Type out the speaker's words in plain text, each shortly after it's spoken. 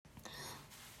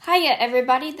Hiya,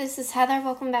 everybody. This is Heather.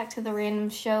 Welcome back to the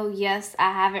Random Show. Yes,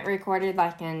 I haven't recorded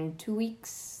in 2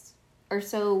 weeks or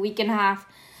so, week and a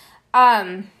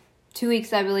half. 2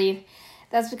 weeks, I believe.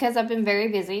 That's because I've been very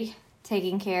busy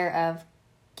taking care of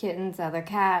kittens, other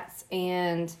cats,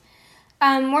 and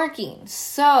working.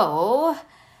 So,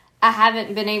 I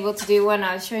haven't been able to do one.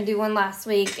 I was trying to do one last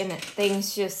week, and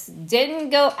things just didn't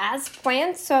go as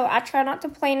planned. So, I try not to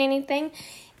plan anything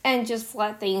and just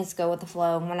let things go with the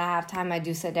flow. When I have time, I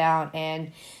do sit down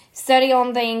and study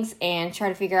on things and try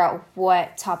to figure out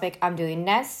what topic I'm doing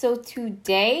next. So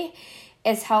today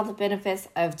is health benefits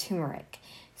of turmeric.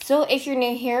 So if you're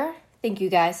new here, thank you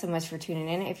guys so much for tuning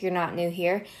in. If you're not new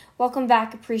here, welcome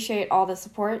back. Appreciate all the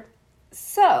support.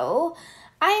 So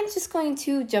I am just going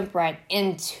to jump right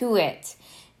into it.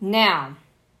 Now,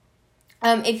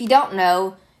 if you don't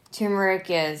know, turmeric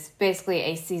is basically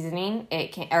a seasoning.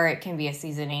 It can be a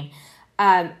seasoning.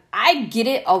 I get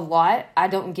it a lot. I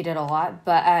don't get it a lot,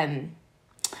 but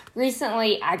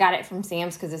recently I got it from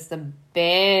Sam's because it's the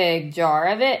big jar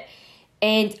of it.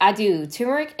 And I do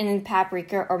turmeric and then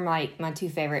paprika are my two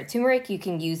favorite. Turmeric you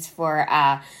can use for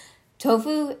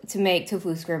tofu to make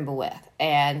tofu scramble with.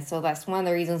 And so that's one of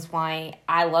the reasons why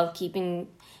I love keeping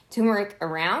turmeric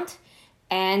around.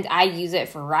 And I use it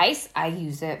for rice. I don't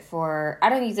use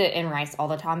it in rice all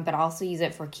the time, but I also use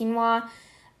it for quinoa.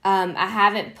 I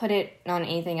haven't put it on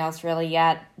anything else really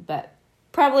yet, but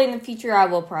probably in the future I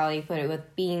will probably put it with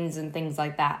beans and things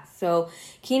like that. So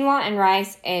quinoa and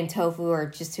rice and tofu are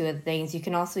just two of the things. You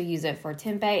can also use it for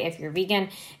tempeh if you're vegan.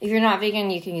 If you're not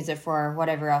vegan, you can use it for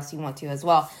whatever else you want to as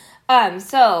well.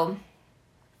 So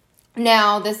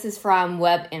now this is from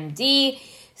WebMD.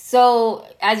 So,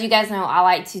 as you guys know, I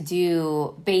like to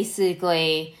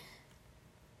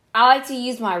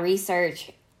use my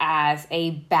research as a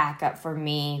backup for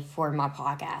me for my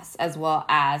podcast, as well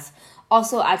as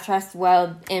also I trust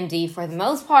WebMD for the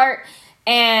most part.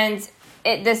 And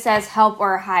this says help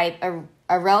or hype,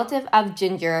 a relative of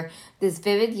ginger. This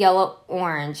vivid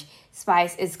yellow-orange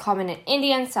spice is common in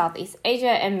Indian, Southeast Asia,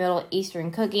 and Middle Eastern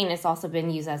cooking. It's also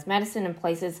been used as medicine in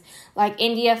places like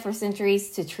India for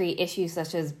centuries to treat issues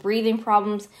such as breathing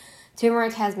problems.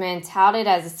 Turmeric has been touted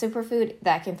as a superfood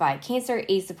that can fight cancer,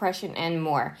 ease depression, and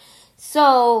more.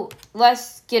 So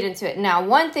let's get into it. Now,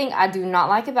 one thing I do not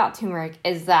like about turmeric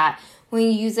is that when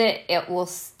you use it, it will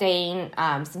stain.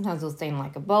 Sometimes it will stain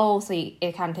like a bowl, so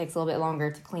it kind of takes a little bit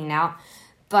longer to clean out.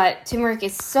 But turmeric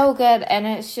is so good, and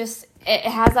it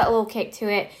has that little kick to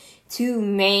it to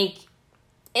make,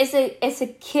 it's a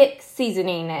kick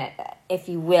seasoning, if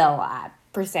you will,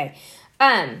 per se.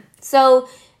 So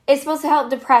it's supposed to help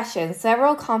depression.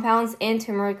 Several compounds in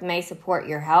turmeric may support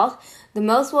your health. The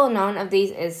most well-known of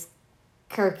these is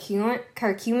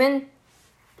curcumin.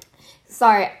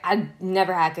 Sorry, I've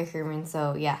never had curcumin,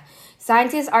 so yeah.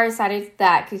 Scientists are excited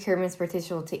that curcumin's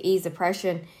potential to ease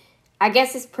depression. I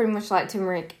guess it's pretty much like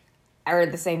turmeric, or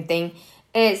the same thing.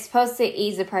 It's supposed to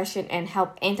ease depression and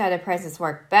help antidepressants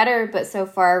work better, but so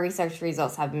far research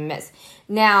results have been missed.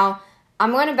 Now,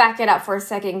 I'm going to back it up for a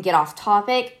second and get off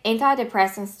topic.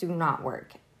 Antidepressants do not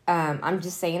work. I'm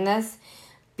just saying this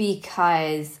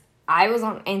because I was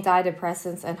on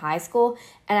antidepressants in high school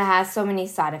and it has so many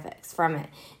side effects from it.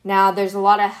 Now, there's a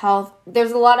lot of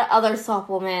other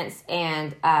supplements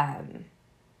and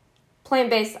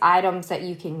plant-based items that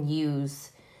you can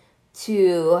use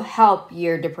to help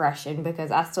your depression,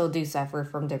 because I still do suffer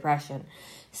from depression.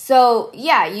 So,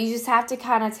 yeah, you just have to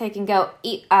kind of take and go.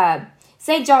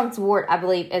 St. John's wort, I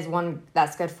believe, is one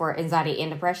that's good for anxiety and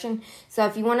depression. So,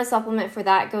 if you want a supplement for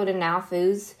that, go to Now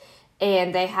Foods,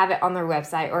 and they have it on their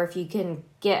website. Or if you can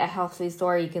get a health food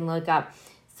store, you can look up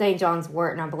St. John's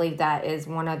wort, and I believe that is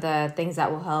one of the things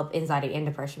that will help anxiety and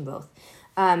depression both.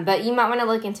 But you might want to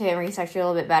look into it and research it a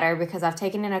little bit better, because I've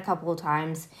taken it a couple of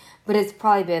times, but it's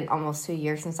probably been almost 2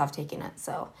 years since I've taken it.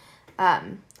 So I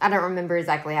don't remember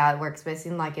exactly how it works, but it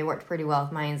seemed like it worked pretty well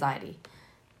with my anxiety.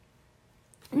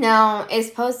 Now, it's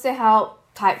supposed to help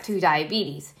type 2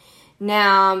 diabetes.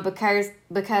 Now, because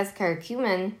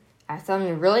curcumin, I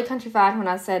sounded really countrified when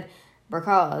I said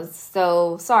because,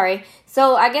 so sorry.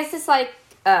 So I guess it's like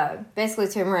basically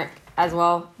turmeric as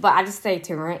well, but I just say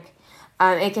turmeric.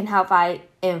 It can help fight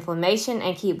inflammation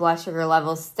and keep blood sugar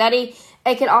levels steady.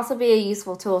 It can also be a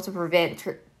useful tool to prevent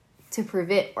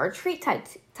or treat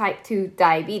type 2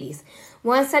 diabetes.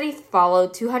 One study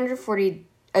followed 240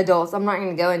 adults. I'm not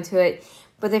going to go into it,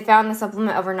 but they found the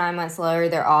supplement over 9 months lowered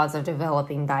their odds of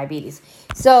developing diabetes.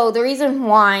 So the reason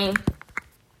why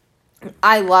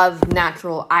I love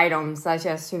natural items such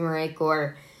as turmeric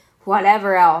or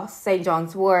whatever else, St.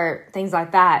 John's wort, things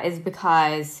like that, is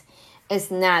because it's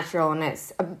natural and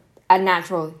it's a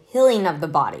natural healing of the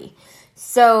body.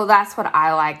 So that's what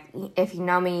I like. If you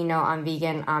know me, you know I'm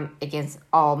vegan. I'm against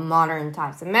all modern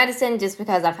types of medicine just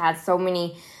because I've had so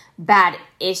many bad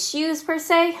issues, per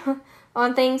se,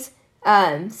 on things.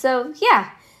 So,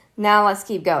 yeah. Now let's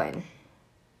keep going.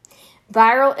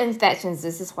 Viral infections.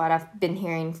 This is what I've been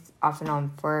hearing off and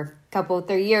on for a couple,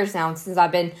 3 years now, since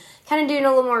I've been kind of doing a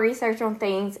little more research on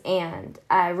things. And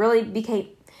I really became,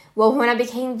 when I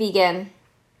became vegan,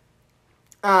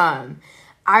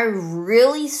 I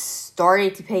really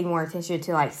started to pay more attention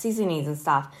to, like, seasonings and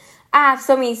stuff. I have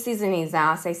so many seasonings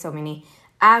now. I say so many.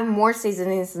 I have more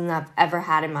seasonings than I've ever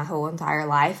had in my whole entire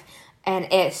life. And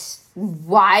it's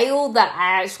wild that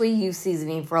I actually use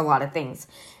seasoning for a lot of things.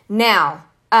 Now,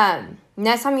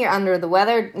 next time you're under the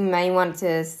weather, you may want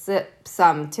to sip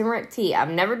some turmeric tea. I've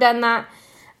never done that.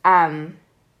 But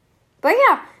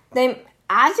yeah,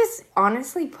 I just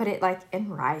honestly put it like in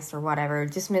rice or whatever.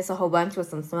 Just mix a whole bunch with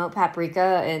some smoked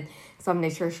paprika and some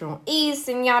nutritional yeast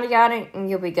and yada yada, and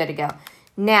you'll be good to go.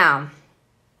 Now,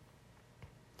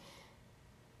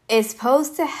 it's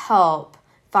supposed to help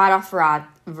fight off a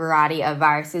variety of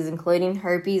viruses, including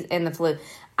herpes and the flu.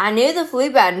 I knew the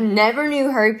flu, but I never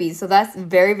knew herpes, so that's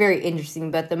very, very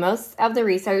interesting. But the most of the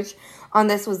research on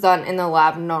this was done in the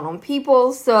lab, not on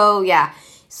people. So, yeah.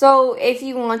 So, if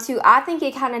you want to, I think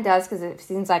it kind of does, because it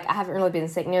seems like I haven't really been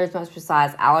sick near as much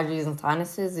besides allergies and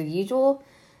sinuses as usual.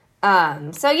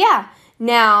 So, yeah.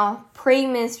 Now,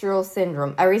 premenstrual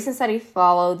syndrome. A recent study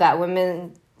followed that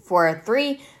women for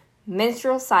 3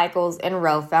 menstrual cycles in a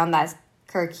row found that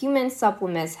curcumin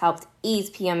supplements helped ease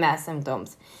PMS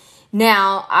symptoms.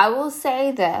 Now, I will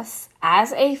say this.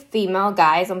 As a female,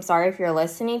 guys, I'm sorry if you're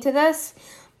listening to this,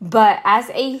 but as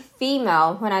a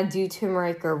female, when I do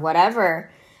turmeric or whatever,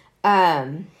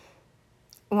 when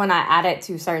I add it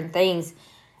to certain things,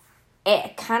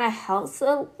 it kind of helps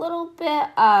a little bit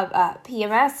of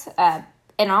PMS.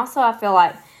 And also, I feel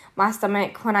like my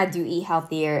stomach, when I do eat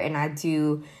healthier and I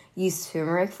do use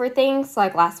turmeric for things,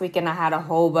 like last weekend I had a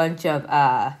whole bunch of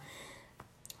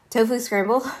tofu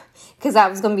scramble, because that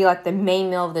was going to be like the main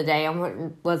meal of the day. I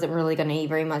wasn't really going to eat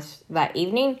very much that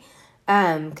evening,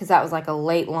 because that was like a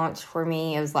late lunch for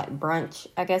me. It was like brunch,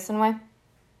 I guess, in a way.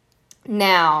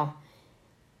 Now,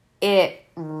 it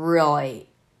really,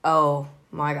 oh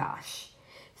my gosh.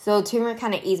 So turmeric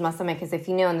kind of eased my stomach, because if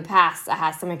you know, in the past I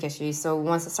had stomach issues. So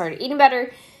once I started eating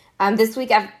better, this week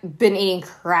I've been eating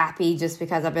crappy just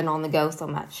because I've been on the go so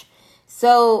much.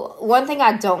 So one thing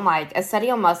I don't like, a study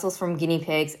on muscles from guinea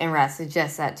pigs and rats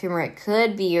suggests that turmeric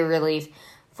could be a relief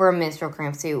for menstrual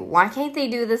cramps too. Why can't they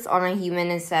do this on a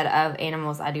human instead of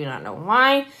animals? I do not know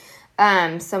why.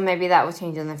 So maybe that will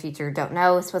change in the future. Don't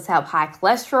know. It's supposed to help high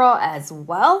cholesterol as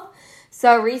well.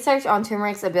 So research on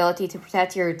turmeric's ability to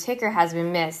protect your ticker has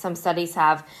been missed. Some studies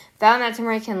have found that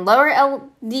turmeric can lower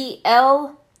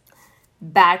LDL,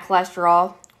 bad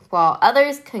cholesterol, while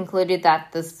others concluded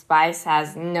that the spice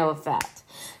has no effect.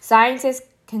 Scientists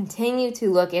continue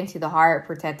to look into the heart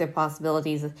protective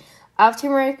possibilities of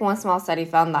turmeric. One small study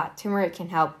found that turmeric can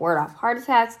help ward off heart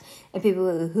attacks in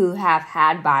people who have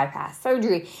had bypass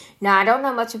surgery. Now, I don't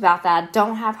know much about that. I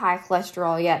don't have high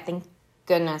cholesterol yet, thank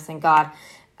goodness and God.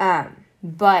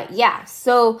 But yeah,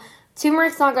 so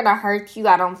turmeric's not going to hurt you,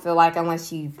 I don't feel like,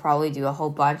 unless you probably do a whole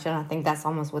bunch, and I think that's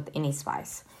almost with any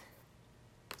spice.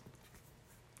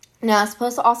 Now, it's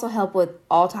supposed to also help with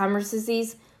Alzheimer's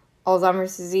disease.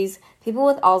 People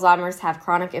with Alzheimer's have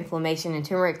chronic inflammation, and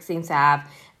turmeric seems to have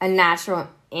a natural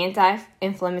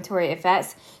anti-inflammatory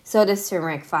effects. So does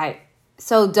turmeric fight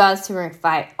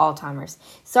Alzheimer's.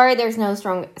 Sorry, there's no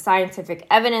strong scientific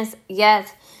evidence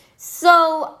yet.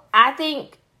 So I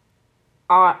think,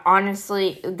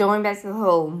 honestly, going back to the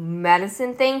whole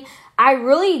medicine thing, I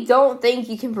really don't think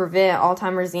you can prevent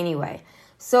Alzheimer's anyway.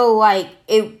 So, like,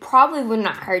 it probably would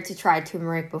not hurt to try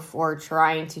turmeric before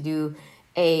trying to do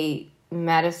a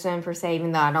medicine, per se,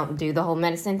 even though I don't do the whole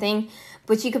medicine thing.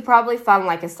 But you could probably find,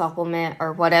 like, a supplement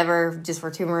or whatever just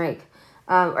for turmeric.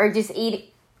 Or just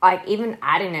eat, like, even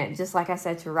adding it, just like I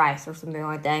said, to rice or something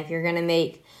like that. If you're going to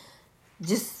make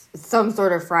just some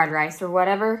sort of fried rice or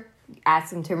whatever, add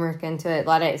some turmeric into it,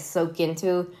 let it soak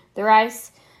into the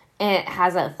rice. And it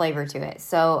has that flavor to it.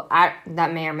 So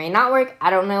that may or may not work.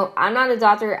 I don't know. I'm not a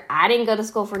doctor. I didn't go to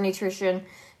school for nutrition.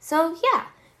 So, yeah.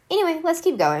 Anyway, let's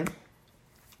keep going.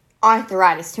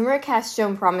 Arthritis. Turmeric has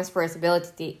shown promise for its ability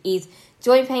to ease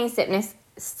joint pain,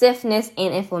 stiffness,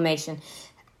 and inflammation.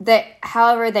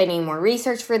 However, they need more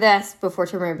research for this before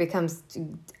turmeric becomes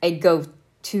a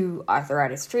go-to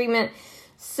arthritis treatment.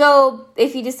 So,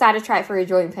 if you decide to try it for your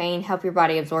joint pain, help your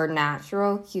body absorb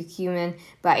natural curcumin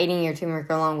by eating your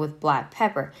turmeric along with black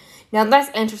pepper. Now,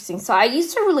 that's interesting. So, I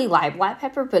used to really like black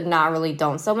pepper, but not really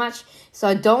don't so much. So,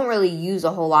 I don't really use a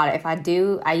whole lot. If I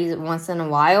do, I use it once in a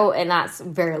while, and that's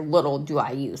very little do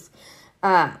I use.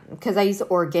 Because I use the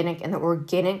organic, and the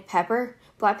organic pepper,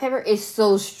 black pepper, is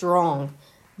so strong.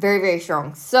 Very, very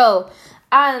strong. So,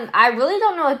 I really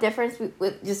don't know a difference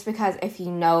with just because if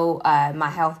you know my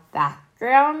health background,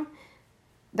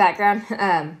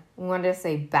 wanted to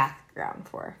say background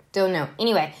for, don't know.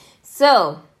 Anyway,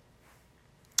 so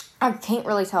I can't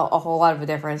really tell a whole lot of a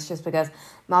difference just because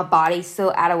my body's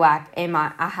so out of whack and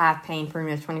I have pain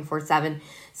pretty much 24/7,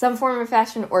 some form of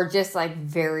fashion or just like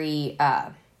very,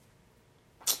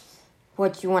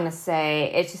 what you want to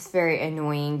say, it's just very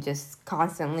annoying, just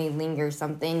constantly lingers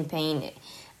something, pain.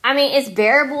 I mean, it's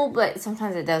bearable, but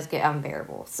sometimes it does get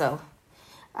unbearable, so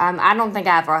I don't think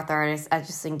I have arthritis. I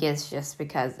just think it's just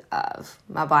because of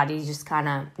my body's just kind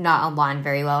of not aligned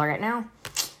very well right now.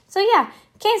 So, yeah,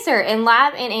 cancer. In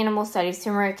lab and animal studies,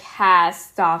 turmeric has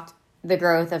stopped the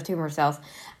growth of tumor cells.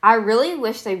 I really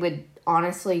wish they would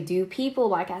honestly do people.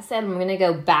 Like I said, I'm going to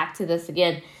go back to this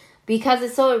again because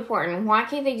it's so important. Why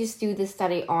can't they just do this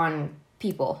study on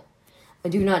people? I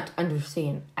do not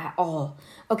understand at all.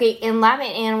 Okay, in lab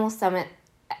and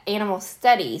animal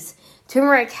studies,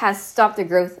 turmeric has stopped the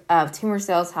growth of tumor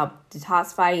cells, helped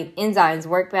detoxify enzymes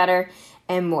work better,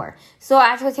 and more. So I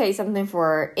have to tell you something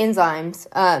for enzymes.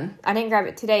 I didn't grab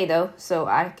it today, though, so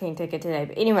I can't take it today.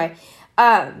 But anyway,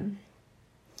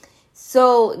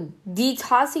 so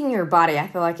detoxing your body, I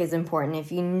feel like, is important.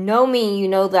 If you know me, you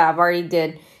know that I've already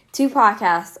did 2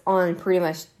 podcasts on pretty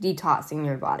much detoxing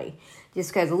your body.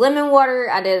 Just because lemon water,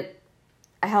 I did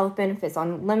a health benefits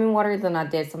on lemon water, then I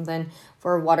did something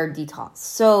for water detox.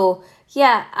 So,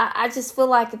 yeah, I just feel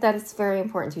like that it's very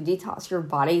important to detox your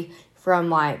body from,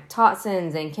 like,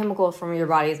 toxins and chemicals from your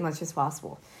body as much as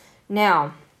possible.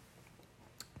 Now,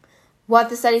 what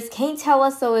the studies can't tell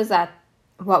us, though, is that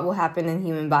what will happen in the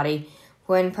human body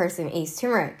when a person eats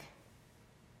turmeric.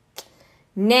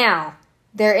 Now,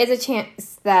 there is a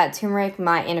chance that turmeric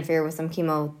might interfere with some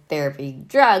chemotherapy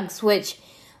drugs, which,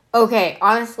 okay,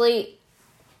 honestly,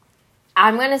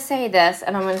 I'm going to say this,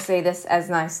 and I'm going to say this as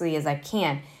nicely as I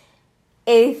can.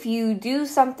 If you do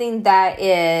something that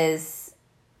is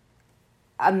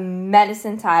a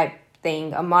medicine type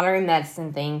thing, a modern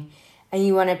medicine thing, and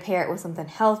you want to pair it with something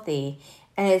healthy,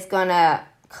 and it's going to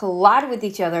collide with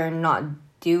each other and not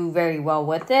do very well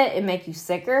with it and make you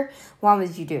sicker, why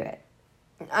would you do it?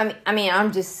 I mean,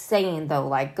 I'm just saying, though,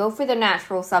 like, go for the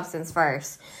natural substance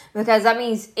first. Because that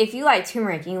means if you like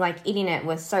turmeric and you like eating it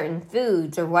with certain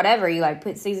foods or whatever, you like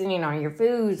put seasoning on your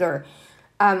foods or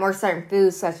certain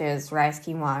foods such as rice,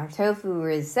 quinoa, or tofu,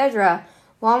 or etc.,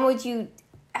 why would you,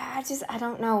 I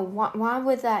don't know, why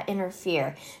would that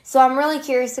interfere? So I'm really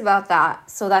curious about that.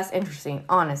 So that's interesting,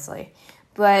 honestly.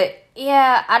 But,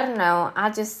 yeah, I don't know.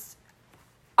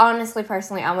 Honestly,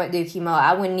 personally, I wouldn't do chemo.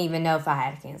 I wouldn't even know if I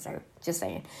had cancer. Just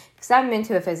saying. Because I haven't been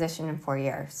to a physician in 4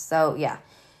 years. So, yeah.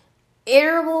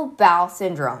 Irritable bowel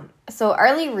syndrome. So,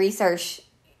 early research,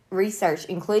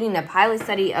 including a pilot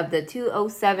study of the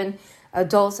 207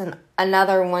 adults and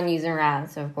another one using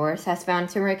rats, of course, has found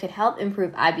turmeric can help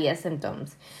improve IBS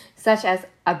symptoms, such as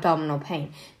abdominal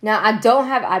pain. Now, I don't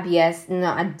have IBS.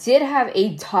 No, I did have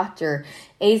a doctor,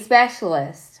 a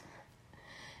specialist,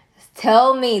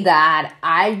 tell me that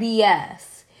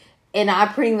IBS, and I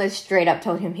pretty much straight up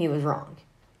told him he was wrong.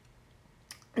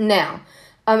 Now,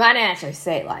 I didn't actually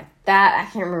say it like that. I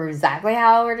can't remember exactly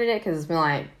how I worded it because it's been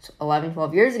like 11,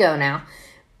 12 years ago now.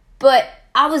 But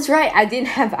I was right. I didn't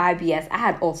have IBS. I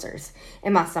had ulcers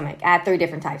in my stomach. I had 3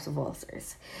 different types of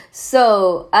ulcers.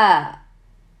 So, yeah.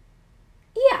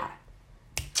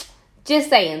 Just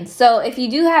saying. So, if you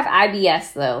do have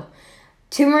IBS, though,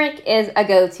 turmeric is a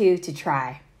go-to to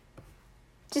try.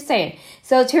 Just saying.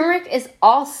 So turmeric is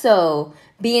also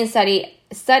being studied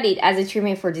as a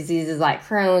treatment for diseases like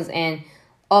Crohn's and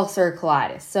ulcer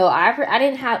colitis. So I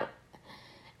didn't have,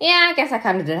 yeah, I guess I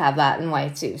kind of did have that in a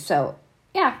way too. So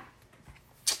yeah.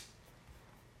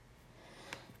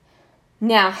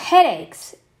 Now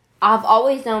headaches. I've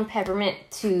always known peppermint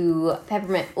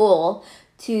oil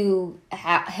to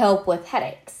help with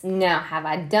headaches. Now, have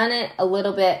I done it a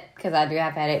little bit because I do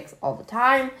have headaches all the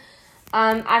time?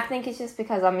 I think it's just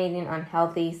because I'm eating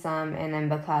unhealthy some, and then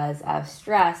because of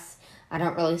stress, I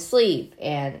don't really sleep,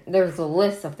 and there's a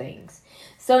list of things.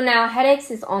 So now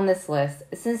headaches is on this list.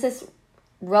 Since it's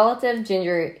relative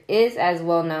ginger is as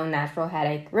well-known natural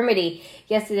headache remedy.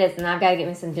 Yes, it is, and I've got to get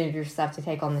me some ginger stuff to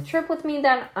take on the trip with me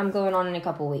that I'm going on in a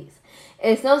couple weeks.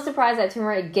 It's no surprise that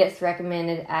turmeric gets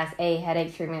recommended as a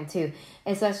headache treatment too,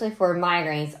 especially for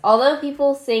migraines. Although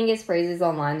people sing its praises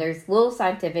online, there's little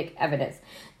scientific evidence.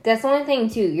 That's the only thing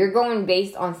too. You're going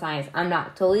based on science. I'm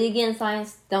not totally against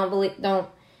science. Don't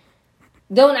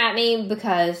at me,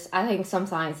 because I think some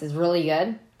science is really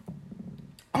good.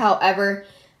 However,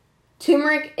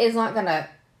 turmeric is not gonna,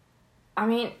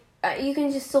 you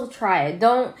can just still try it.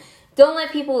 Don't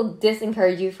let people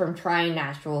disencourage you from trying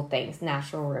natural things,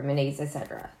 natural remedies,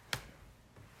 etc.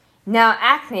 Now,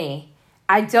 acne.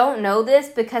 I don't know this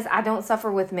because I don't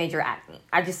suffer with major acne.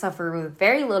 I just suffer with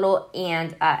very little,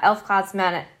 and Elf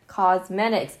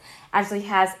Cosmetics actually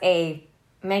has a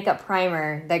makeup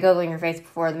primer that goes on your face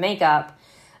before the makeup.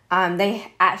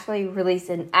 They actually released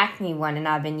an acne one, and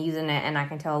I've been using it, and I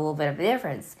can tell a little bit of a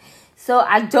difference. So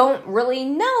I don't really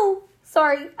know.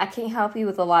 Sorry, I can't help you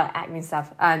with a lot of acne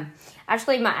stuff.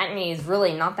 Actually, my acne is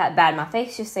really not that bad. My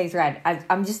face just stays red.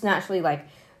 I'm just naturally like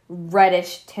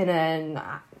reddish, tinted,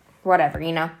 whatever,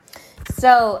 you know.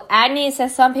 So acne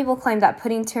says some people claim that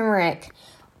putting turmeric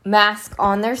mask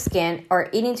on their skin or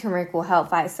eating turmeric will help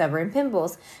fight stubborn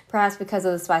pimples, perhaps because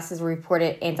of the spice's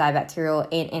reported antibacterial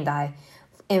and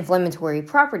anti-inflammatory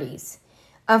properties.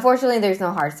 Unfortunately, there's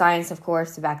no hard science, of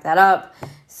course, to back that up.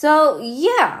 So,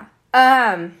 yeah.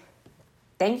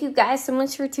 Thank you guys so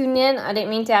much for tuning in. I didn't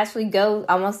mean to actually go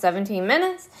almost 17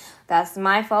 minutes. That's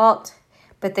my fault.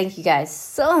 But thank you guys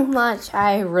so much.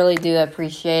 I really do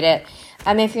appreciate it.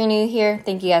 If you're new here,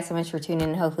 thank you guys so much for tuning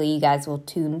in. Hopefully you guys will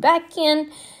tune back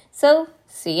in. So,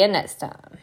 see you next time.